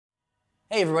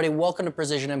Hey everybody, welcome to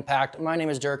Precision Impact. My name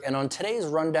is Dirk, and on today's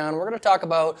rundown, we're going to talk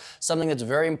about something that's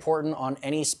very important on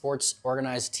any sports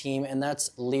organized team, and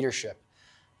that's leadership.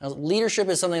 Now, leadership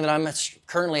is something that I'm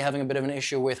currently having a bit of an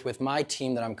issue with my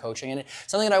team that I'm coaching, and it's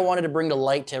something that I wanted to bring to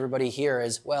light to everybody here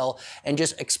as well, and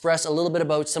just express a little bit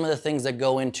about some of the things that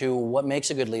go into what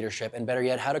makes a good leadership, and better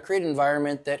yet, how to create an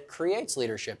environment that creates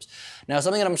leaderships. Now,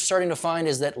 something that I'm starting to find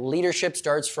is that leadership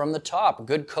starts from the top.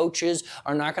 Good coaches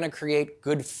are not going to create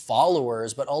good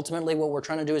followers, but ultimately what we're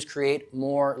trying to do is create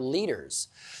more leaders.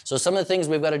 So some of the things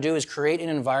we've got to do is create an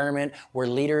environment where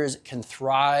leaders can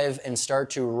thrive and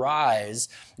start to rise,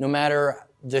 no matter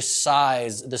the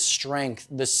size, the strength,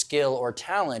 the skill, or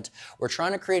talent. We're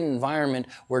trying to create an environment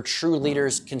where true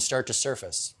leaders can start to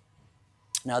surface.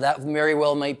 Now, that very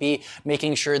well might be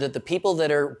making sure that the people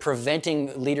that are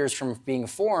preventing leaders from being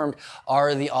formed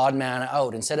are the odd man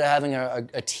out. Instead of having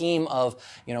a team of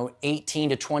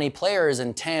 18 to 20 players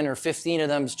and 10 or 15 of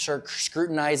them start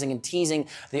scrutinizing and teasing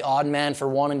the odd man for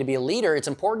wanting to be a leader, it's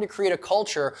important to create a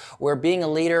culture where being a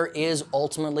leader is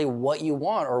ultimately what you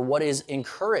want or what is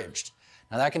encouraged.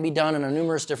 Now, that can be done in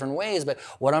numerous different ways, but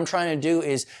what I'm trying to do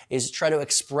is try to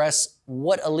express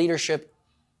what a leadership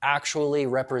actually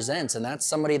represents, and that's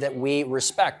somebody that we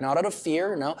respect, not out of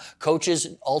fear. No, coaches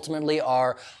ultimately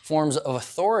are forms of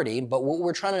authority, but what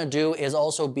we're trying to do is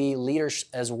also be leaders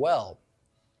as well.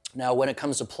 Now, when it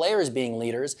comes to players being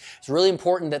leaders, it's really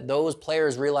important that those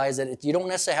players realize that you don't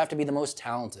necessarily have to be the most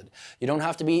talented. You don't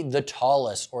have to be the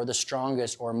tallest or the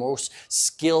strongest or most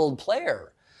skilled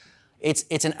player.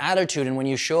 It's an attitude, and when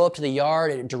you show up to the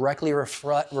yard, it directly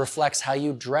reflects how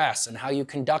you dress and how you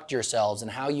conduct yourselves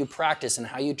and how you practice and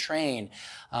how you train.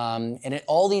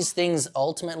 All these things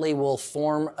ultimately will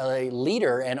form a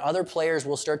leader, and other players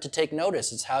will start to take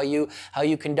notice. It's how you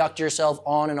conduct yourself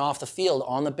on and off the field,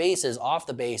 on the bases, off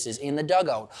the bases, in the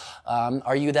dugout.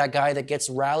 Are you that guy that gets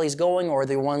rallies going, or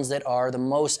the ones that are the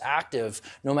most active,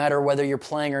 no matter whether you're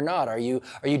playing or not? Are you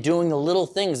doing the little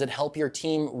things that help your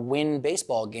team win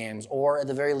baseball games, or at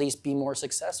the very least be more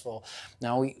successful?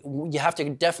 Now, you have to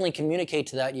definitely communicate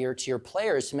to your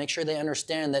players to make sure they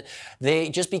understand that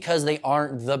just because they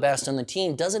aren't the best on the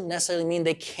team doesn't necessarily mean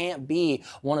they can't be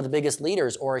one of the biggest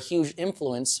leaders or a huge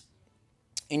influence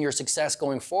in your success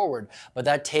going forward. But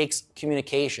that takes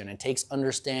communication, it takes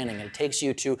understanding, and it takes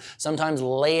you to sometimes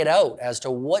lay it out as to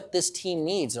what this team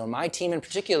needs. So my team in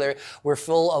particular, we're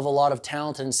full of a lot of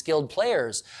talented and skilled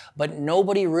players, but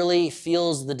nobody really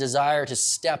feels the desire to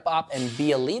step up and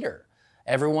be a leader.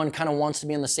 Everyone kind of wants to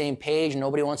be on the same page.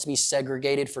 Nobody wants to be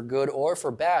segregated for good or for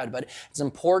bad, but it's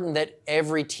important that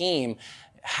every team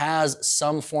has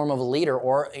some form of a leader,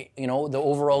 or the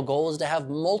overall goal is to have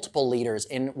multiple leaders,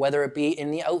 whether it be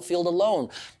in the outfield alone.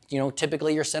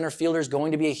 Typically your center fielder is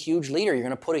going to be a huge leader. You're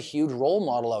going to put a huge role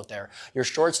model out there. Your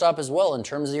shortstop as well, in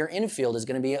terms of your infield, is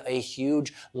going to be a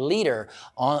huge leader.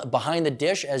 Behind the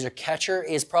dish, as your catcher,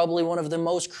 is probably one of the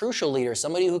most crucial leaders,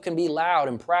 somebody who can be loud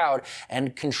and proud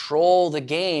and control the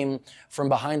game from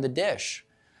behind the dish.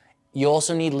 You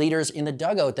also need leaders in the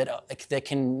dugout that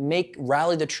can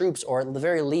rally the troops, or at the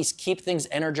very least keep things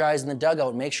energized in the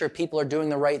dugout, make sure people are doing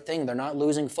the right thing, they're not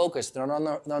losing focus, they're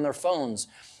not on their phones.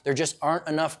 There just aren't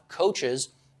enough coaches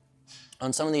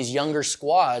on some of these younger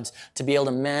squads to be able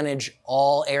to manage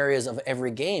all areas of every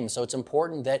game. So it's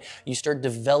important that you start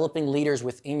developing leaders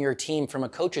within your team from a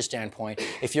coach's standpoint.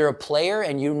 If you're a player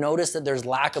and you notice that there's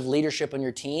lack of leadership on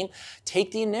your team,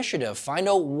 take the initiative. Find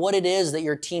out what it is that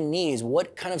your team needs.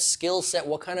 What kind of skill set,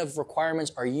 what kind of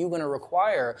requirements are you going to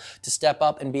require to step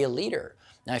up and be a leader?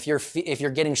 Now, if you're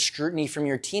getting scrutiny from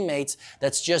your teammates,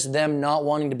 that's just them not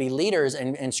wanting to be leaders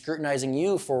and scrutinizing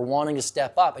you for wanting to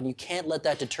step up, and you can't let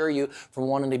that deter you from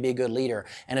wanting to be a good leader.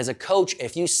 And as a coach,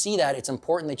 if you see that, it's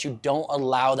important that you don't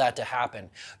allow that to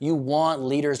happen. You want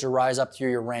leaders to rise up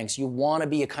through your ranks. You want to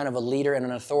be a kind of a leader and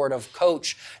an authoritative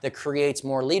coach that creates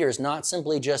more leaders, not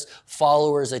simply just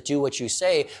followers that do what you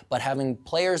say, but having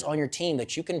players on your team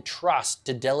that you can trust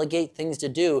to delegate things to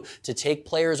do, to take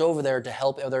players over there to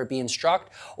help, whether it be instruct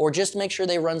or just make sure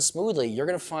they run smoothly. You're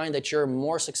going to find that you're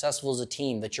more successful as a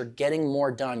team, that you're getting more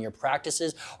done. Your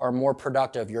practices are more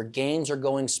productive. Your games are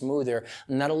going smoother,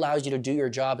 and that allows you to do your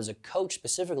job as a coach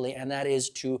specifically, and that is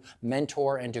to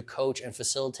mentor and to coach and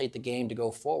facilitate the game to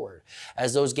go forward.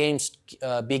 As those games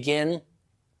begin,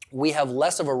 we have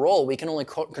less of a role. We can only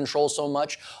control so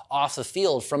much off the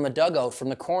field, from the dugout, from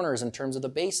the corners, in terms of the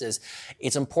bases.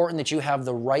 It's important that you have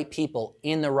the right people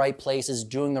in the right places,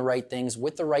 doing the right things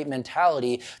with the right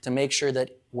mentality to make sure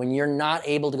that when you're not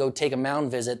able to go take a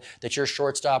mound visit, that your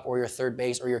shortstop or your third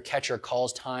base or your catcher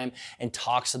calls time and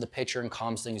talks to the pitcher and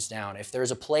calms things down. If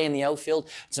there's a play in the outfield,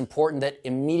 it's important that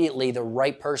immediately the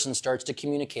right person starts to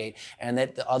communicate and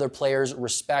that the other players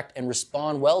respect and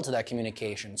respond well to that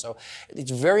communication. So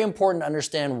it's very important to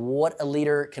understand what a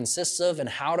leader consists of and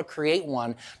how to create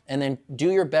one, and then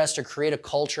do your best to create a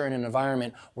culture and an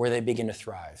environment where they begin to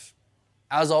thrive.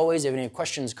 As always, if you have any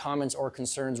questions, comments, or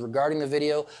concerns regarding the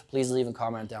video, please leave a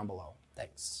comment down below.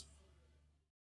 Thanks.